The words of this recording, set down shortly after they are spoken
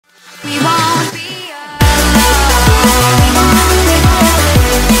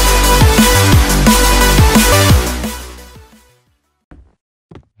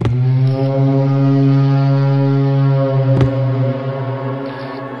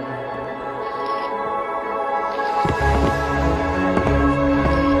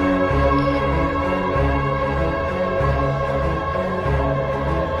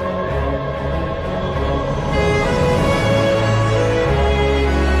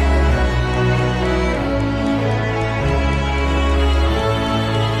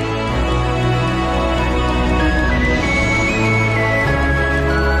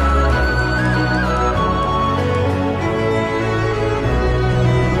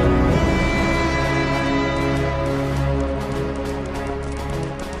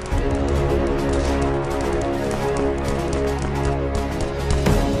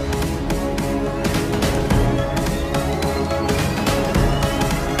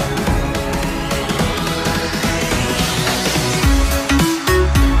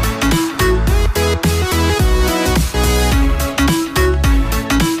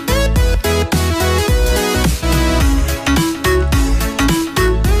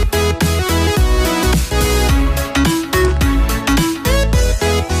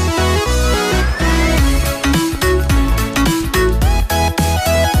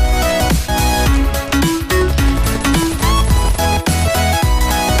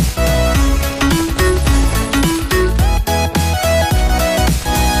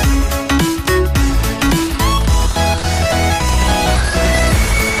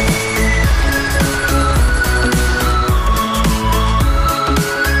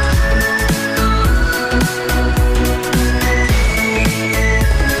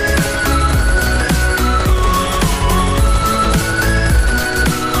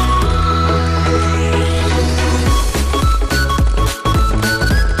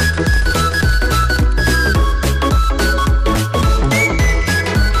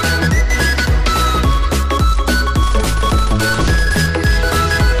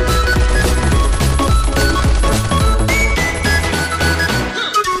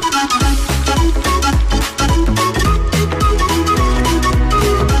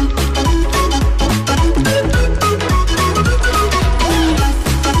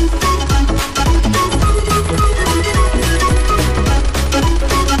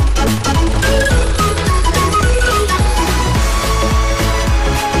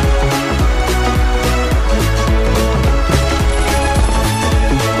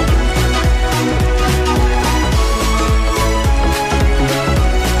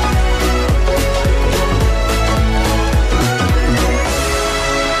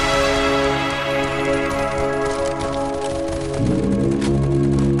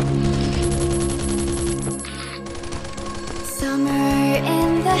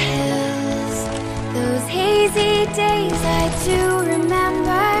to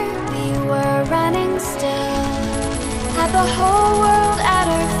remember we were running still, had the whole world at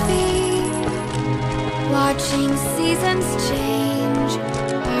our feet, watching seasons change.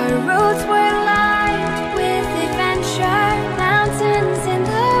 Our roads were lined with adventure, mountains in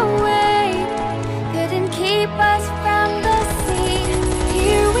the way couldn't keep us from the sea.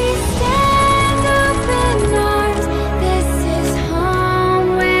 Here we stand, open arms. This is home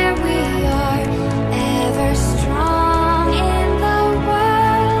where we are, ever strong in the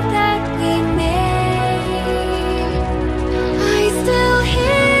world that we made. I still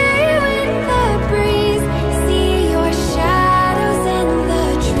hear you in the breeze, see your shadows in the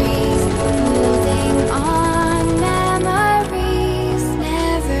trees, holding on. Memories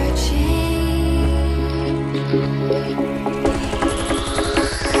never change.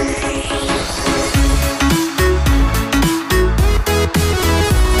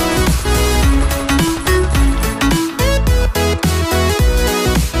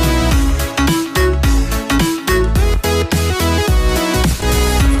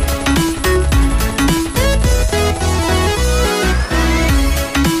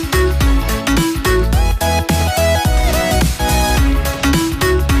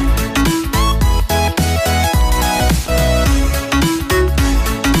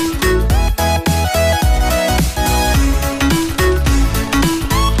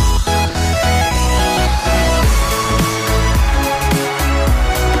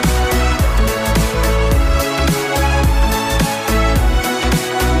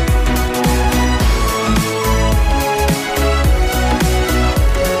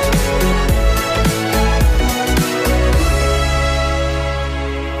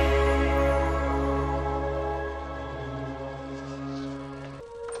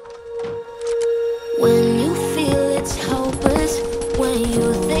 When you feel it's hopeless, when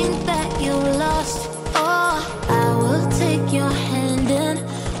you think that you lost, oh, I will take your hand and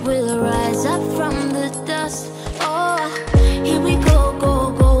we'll rise up from the dust. Oh, here we go,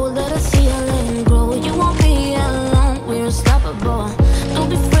 go, go, let us heal and grow. You won't be alone, we're unstoppable. Don't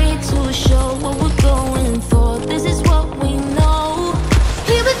be afraid to show what we're going for. This is what we know.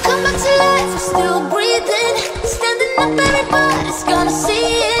 Here we come back to life, we're still breathing, standing up, everybody's gonna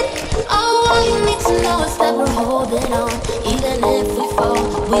see it. Oh, all you need to know is that we're holding on. Even if we fall,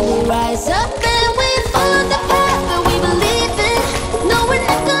 we will rise up and we follow the path that we believe in. No, we're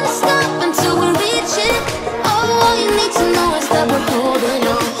not gonna stop until we reach it. Oh, all you need to know is that we're holding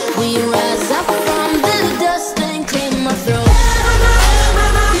on. We rise up from the dust and clean my throat.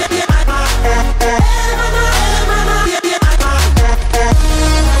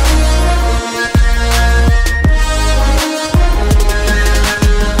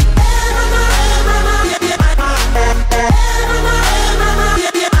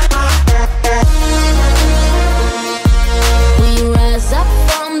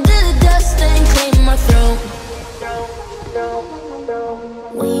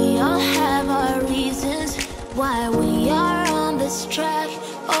 We all have our reasons why we are on this track.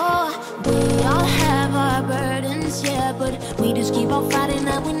 Oh, we all have our burdens, yeah, but we just keep on fighting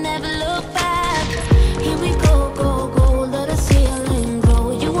and we never look back. Here we go, go, go, let us heal and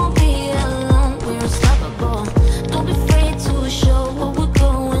grow. You won't be alone, we're unstoppable. Don't be afraid to show what we're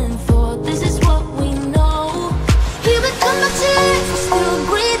going for. This is what we know. Here we come back to life, we're still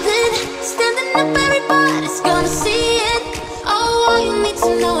breathing, standing up, everybody's gonna see it. Oh, all you need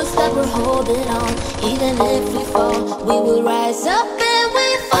to know is that we're holding on. Even if we fall, we will rise up and we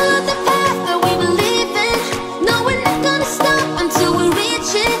follow the path that we believe in. No, we're not gonna stop until we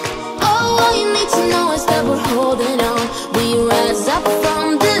reach it. Oh, all you need to know is that we're holding on. We rise up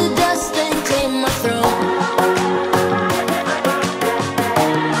from the dust and clear my throat.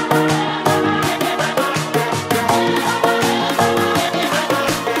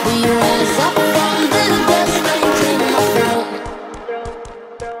 We rise up from the dust and clear my throat.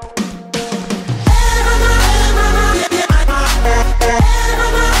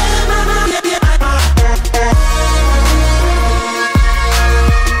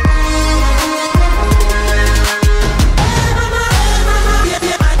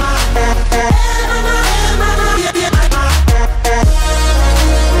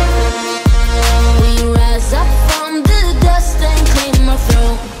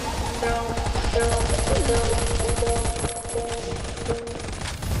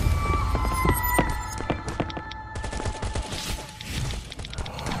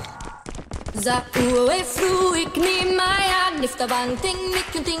 Za uwe fruik ni maya nifta bang ting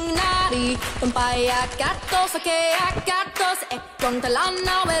nikun ting nari Pampaya katos ake akatos ekon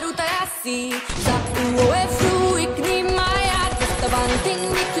talana weruta yasi Za uwe fruik ni maya nifta bang ting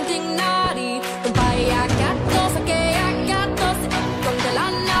nikun ting